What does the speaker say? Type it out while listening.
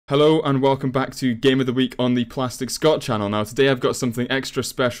Hello and welcome back to Game of the Week on the Plastic Scot channel. Now today I've got something extra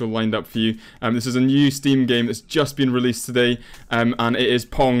special lined up for you. This is a new Steam game that's just been released today, and it is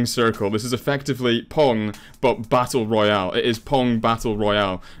Pong Circle. This is effectively Pong, but Battle Royale. It is Pong Battle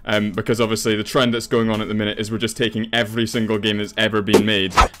Royale, because obviously the trend that's going on at the minute is we're just taking every single game that's ever been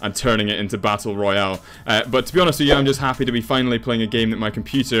made and turning it into Battle Royale. But to be honest with you, I'm just happy to be finally playing a game that my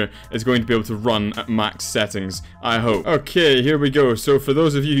computer is going to be able to run at max settings, I hope. Okay, here we go. So for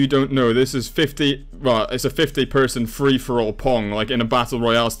those of you who don't know, this is 50, well, it's a 50-person free-for-all Pong, like in a Battle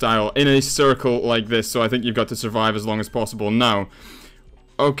Royale style, in a circle like this, so I think you've got to survive as long as possible. Now,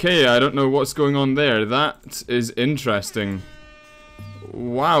 okay, I don't know what's going on there. That is interesting.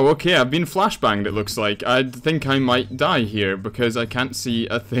 Wow, okay, I've been flashbanged, it looks like. I think I might die here, because I can't see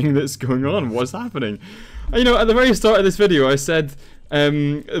a thing that's going on. What's happening? You know, at the very start of this video, I said,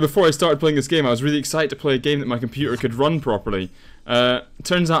 before I started playing this game, I was really excited to play a game that my computer could run properly.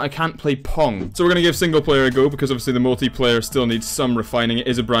 Turns out I can't play Pong. So we're gonna give single player a go, because obviously the multiplayer still needs some refining. It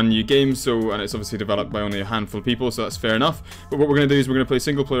is a brand new game, and it's obviously developed by only a handful of people, so that's fair enough. But what we're gonna do is we're gonna play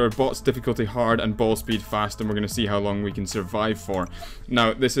single player bots, difficulty hard, and ball speed fast, and we're gonna see how long we can survive for.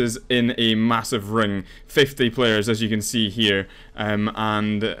 Now, this is in a massive ring, 50 players, as you can see here,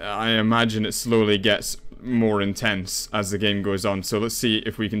 and I imagine it slowly gets more intense as the game goes on, so let's see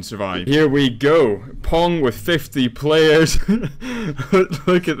if we can survive. Here we go, Pong with 50 players.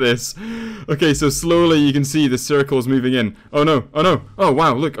 Look at this. Okay, so slowly you can see the circles moving in. Oh no, oh no, oh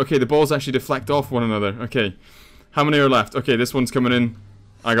wow, look, okay, the balls actually deflect off one another. Okay, how many are left? Okay, this one's coming in.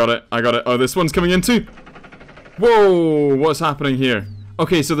 I got it, I got it. Oh, this one's coming in too. Whoa, what's happening here?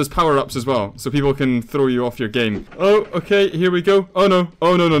 Okay, so there's power-ups as well, so people can throw you off your game. Oh, okay, here we go. Oh no,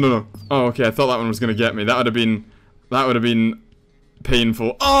 oh no, no, no, no. Oh, okay, I thought that one was gonna get me. That would have been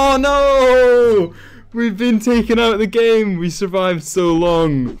painful. Oh no! We've been taken out of the game. We survived so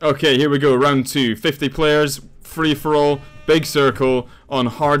long. Okay, here we go, round 2. 50 players, free-for-all, big circle, on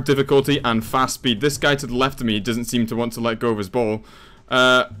hard difficulty and fast speed. This guy to the left of me doesn't seem to want to let go of his ball.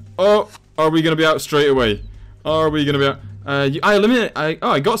 Oh, are we gonna be out straight away? Are we gonna be out?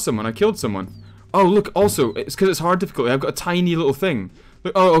 I got someone. I killed someone. Oh, look, also, it's because it's hard difficulty. I've got a tiny little thing.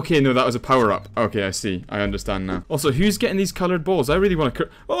 Look, oh, okay, no, that was a power-up. Okay, I see. I understand now. Also, who's getting these colored balls? I really want to...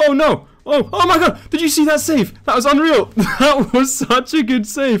 Oh, no! Oh my god! Did you see that save? That was unreal! That was such a good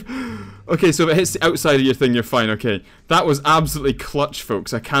save! Okay, so if it hits the outside of your thing, you're fine. Okay, that was absolutely clutch,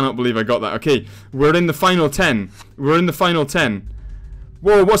 folks. I cannot believe I got that. Okay, we're in the final 10. We're in the final 10.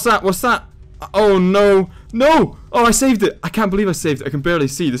 Whoa, what's that? What's that? Oh no, no! Oh, I saved it! I can't believe I saved it. I can barely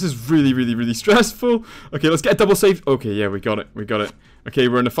see. This is really, really, really stressful. Okay, let's get a double save. Okay, yeah, we got it. We got it. Okay,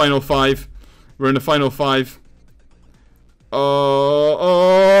 we're in the final 5. We're in the final 5.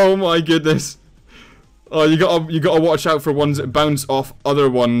 Oh my goodness. Oh, you gotta watch out for ones that bounce off other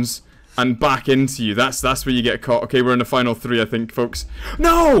ones and back into you. That's where you get caught. Okay, we're in the final 3, I think, folks.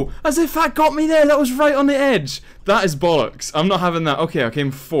 No! As if that got me there. That was right on the edge. That is bollocks. I'm not having that. Okay, I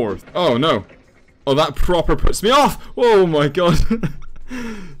came 4th. Oh, no. Oh, that proper puts me off. Oh, my God.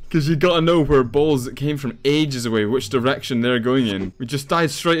 Because you gotta know where balls that came from ages away, which direction they're going in. We just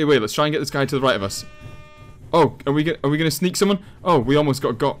died straight away. Let's try and get this guy to the right of us. Oh, are we gonna sneak someone? Oh, we almost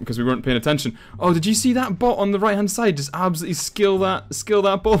got because we weren't paying attention. Oh, did you see that bot on the right hand side just absolutely skill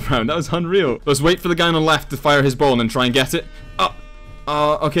that ball round? That was unreal. Let's wait for the guy on the left to fire his ball and then try and get it.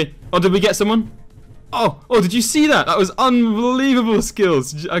 Okay. Oh, did we get someone? Oh, did you see that? That was unbelievable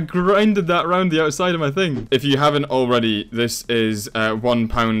skills. I grinded that round the outside of my thing. If you haven't already, this is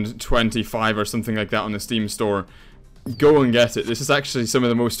 £1.25 or something like that on the Steam store. Go and get it. This is actually some of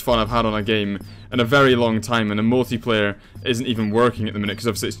the most fun I've had on a game in a very long time, and the multiplayer isn't even working at the minute because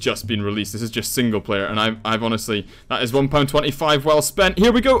obviously it's just been released. This is just single player, and I've honestly, that is £1.25 well spent.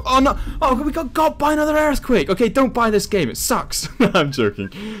 Here we go. Oh no! Oh, we got by another earthquake. Okay, don't buy this game. It sucks. I'm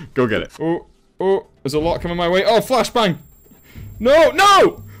joking. Go get it. Oh, there's a lot coming my way. Oh, flashbang!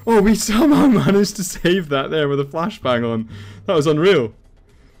 No! Oh, we somehow managed to save that there with a flashbang on. That was unreal.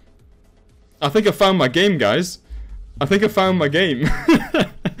 I think I found my game, guys. I think I found my game.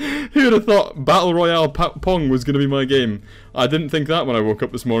 Who would have thought Battle Royale Pong was going to be my game? I didn't think that when I woke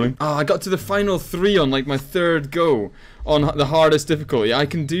up this morning. Oh, I got to the final 3 on like my 3rd go on the hardest difficulty. I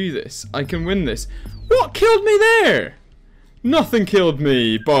can do this. I can win this. What killed me there? Nothing killed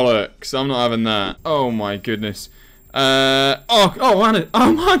me. Bollocks. I'm not having that. Oh my goodness. Oh man,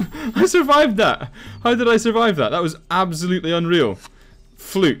 I survived that. How did I survive that? That was absolutely unreal.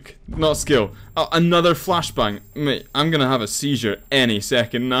 Fluke, not skill. Oh, another flashbang. Mate, I'm gonna have a seizure any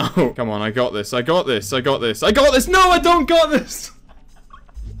second now. Come on, I got this. I got this. I got this. I got this. No, I don't got this.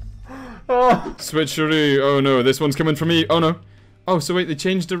 Oh. Switcheroo. Oh no, this one's coming for me. Oh no. Oh, so wait, they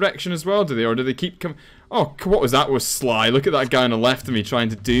changed direction as well, do they? Or do they keep coming? Oh, what was that? Was Sly? Look at that guy on the left of me trying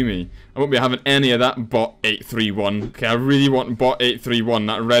to do me. I won't be having any of that bot 831. Okay, I really want bot 831,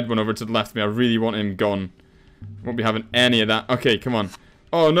 that red one over to the left of me. I really want him gone. Won't be having any of that. Okay, come on.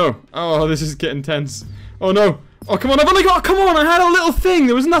 Oh, no. Oh, this is getting tense. Oh, no. Oh, come on. I've only got... Come on, I had a little thing.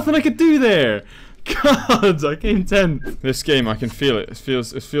 There was nothing I could do there. God, I came 10th. This game, I can feel it. It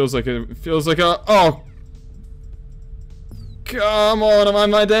feels like a... Oh. Come on,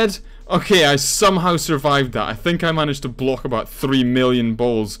 am I dead? Okay, I somehow survived that. I think I managed to block about 3 million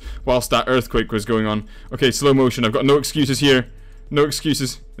balls whilst that earthquake was going on. Okay, slow motion. I've got no excuses here. No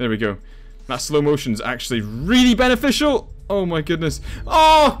excuses. There we go. That slow motion's actually really beneficial. Oh my goodness.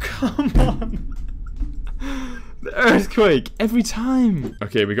 Oh, come on. The earthquake. Every time.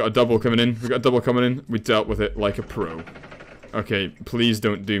 Okay, we got a double coming in. We dealt with it like a pro. Okay, please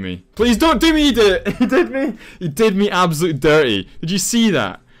don't do me. Please don't do me! He did it! He did me! He did me absolutely dirty. Did you see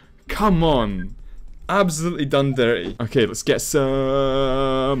that? Come on. Absolutely done dirty. Okay, let's get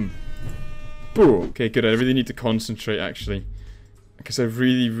some... Boo! Okay, good. I really need to concentrate, actually. Because I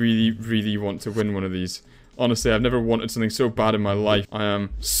really want to win one of these. Honestly, I've never wanted something so bad in my life. I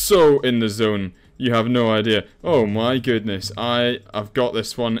am so in the zone. You have no idea. Oh my goodness. I've got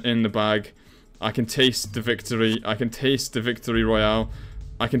this one in the bag. I can taste the victory. I can taste the victory royale.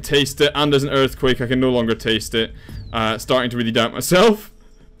 I can taste it, and there's an earthquake. I can no longer taste it. Starting to really doubt myself.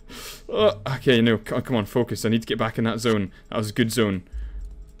 Okay, no, come on, focus. I need to get back in that zone. That was a good zone.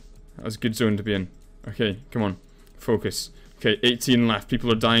 That was a good zone to be in. Okay, come on, focus. Okay, 18 left.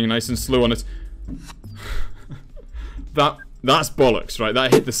 People are dying nice and slow on it. That's bollocks, right?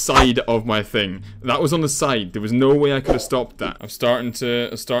 That hit the side of my thing. That was on the side. There was no way I could have stopped that. I'm starting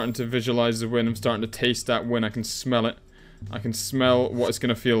to visualize the win. I'm starting to taste that win. I can smell it. I can smell what it's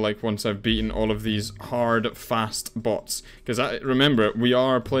going to feel like once I've beaten all of these hard, fast bots. Because remember, we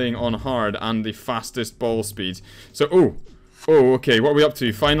are playing on hard and the fastest ball speed. So, oh, okay. What are we up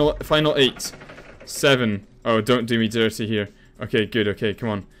to? Final 8, 7. Oh, don't do me dirty here. Okay, good. Okay, come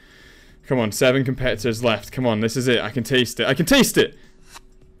on. Come on, 7 competitors left. Come on, this is it. I can taste it. I can taste it!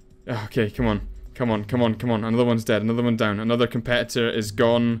 Okay, come on. Come on. Another one's dead. Another one down. Another competitor is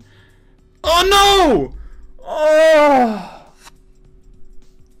gone. Oh, no! Oh!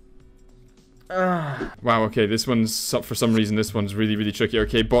 Wow, okay, this one's, for some reason, this one's really tricky.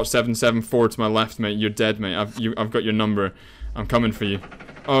 Okay, bot 774 to my left, mate. You're dead, mate. I've got your number. I'm coming for you.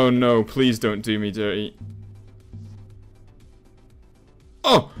 Oh, no, please don't do me dirty.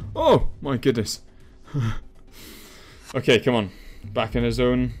 Oh, my goodness. Okay, come on. Back in a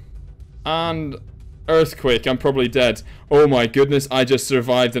zone. And earthquake. I'm probably dead. Oh my goodness, I just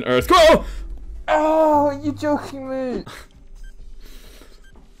survived an earthquake. Oh, you joking me?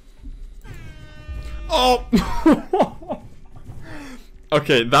 Oh.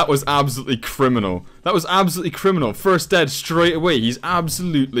 Okay, that was absolutely criminal. That was absolutely criminal. First dead straight away. He's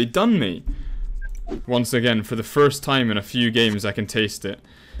absolutely done me. Once again, for the first time in a few games, I can taste it.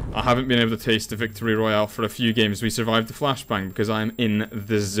 I haven't been able to taste the victory royale for a few games. We survived the flashbang because I'm in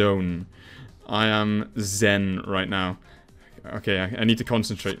the zone. I am zen right now. Okay, I need to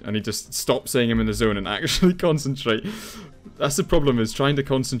concentrate. I need to stop saying I'm in the zone and actually concentrate. That's the problem, is trying to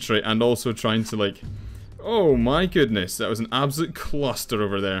concentrate and also trying to, like... Oh my goodness, that was an absolute cluster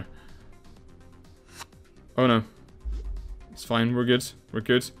over there. Oh no. It's fine, we're good. We're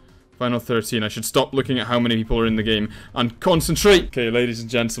good. Final 13. I should stop looking at how many people are in the game and concentrate. Okay, ladies and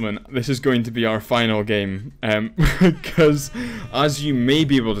gentlemen, this is going to be our final game. Because, as you may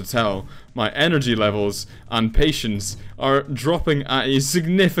be able to tell, my energy levels and patience are dropping at a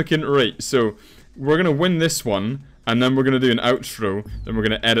significant rate. So, we're going to win this one, and then we're going to do an outro, then we're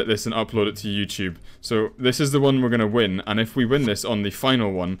going to edit this and upload it to YouTube. So, this is the one we're going to win, and if we win this on the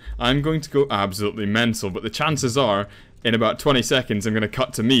final one, I'm going to go absolutely mental, but the chances are, in about 20 seconds, I'm going to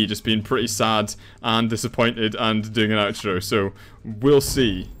cut to me just being pretty sad and disappointed and doing an outro. So, we'll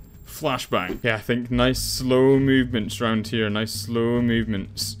see. Flashbang. Yeah, I think nice slow movements around here. Nice slow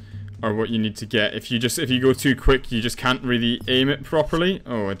movements are what you need to get. If you go too quick, you just can't really aim it properly.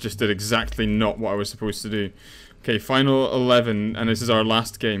 Oh, I just did exactly not what I was supposed to do. Okay, final 11, and this is our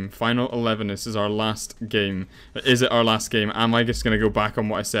last game. Final 11, this is our last game. Is it our last game? Am I just going to go back on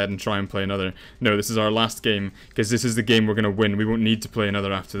what I said and try and play another? No, this is our last game, because this is the game we're going to win. We won't need to play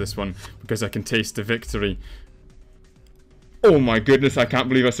another after this one, because I can taste the victory. Oh my goodness, I can't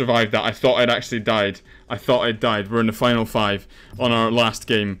believe I survived that. I thought I'd actually died. I thought I'd died. We're in the final 5 on our last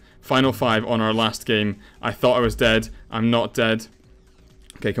game. Final 5 on our last game. I thought I was dead. I'm not dead.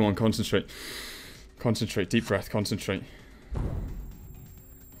 Okay, come on, concentrate. Concentrate, deep breath, concentrate.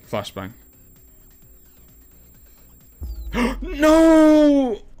 Flashbang.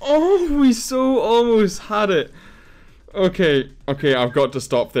 No! Oh, we so almost had it. Okay, I've got to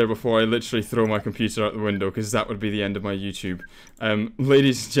stop there before I literally throw my computer out the window, because that would be the end of my YouTube.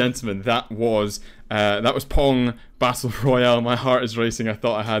 Ladies and gentlemen, that was Pong Battle Royale. My heart is racing. I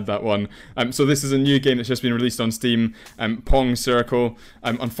thought I had that one. So this is a new game that's just been released on Steam, Pong Circle.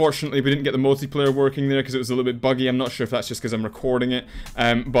 Unfortunately, we didn't get the multiplayer working there because it was a little bit buggy. I'm not sure if that's just because I'm recording it.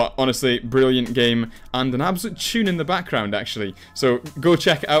 But honestly, brilliant game, and an absolute tune in the background, actually. So go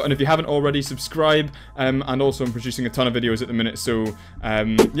check it out, and if you haven't already, subscribe. And also I'm producing a ton of videos at the minute, so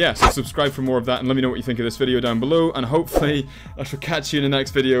yeah, so subscribe for more of that, and let me know what you think of this video down below, and hopefully I shall catch you in the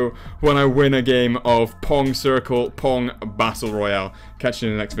next video when I win a game of Pong Circle Pong Battle Royale. Catch you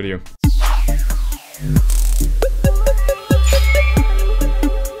in the next video.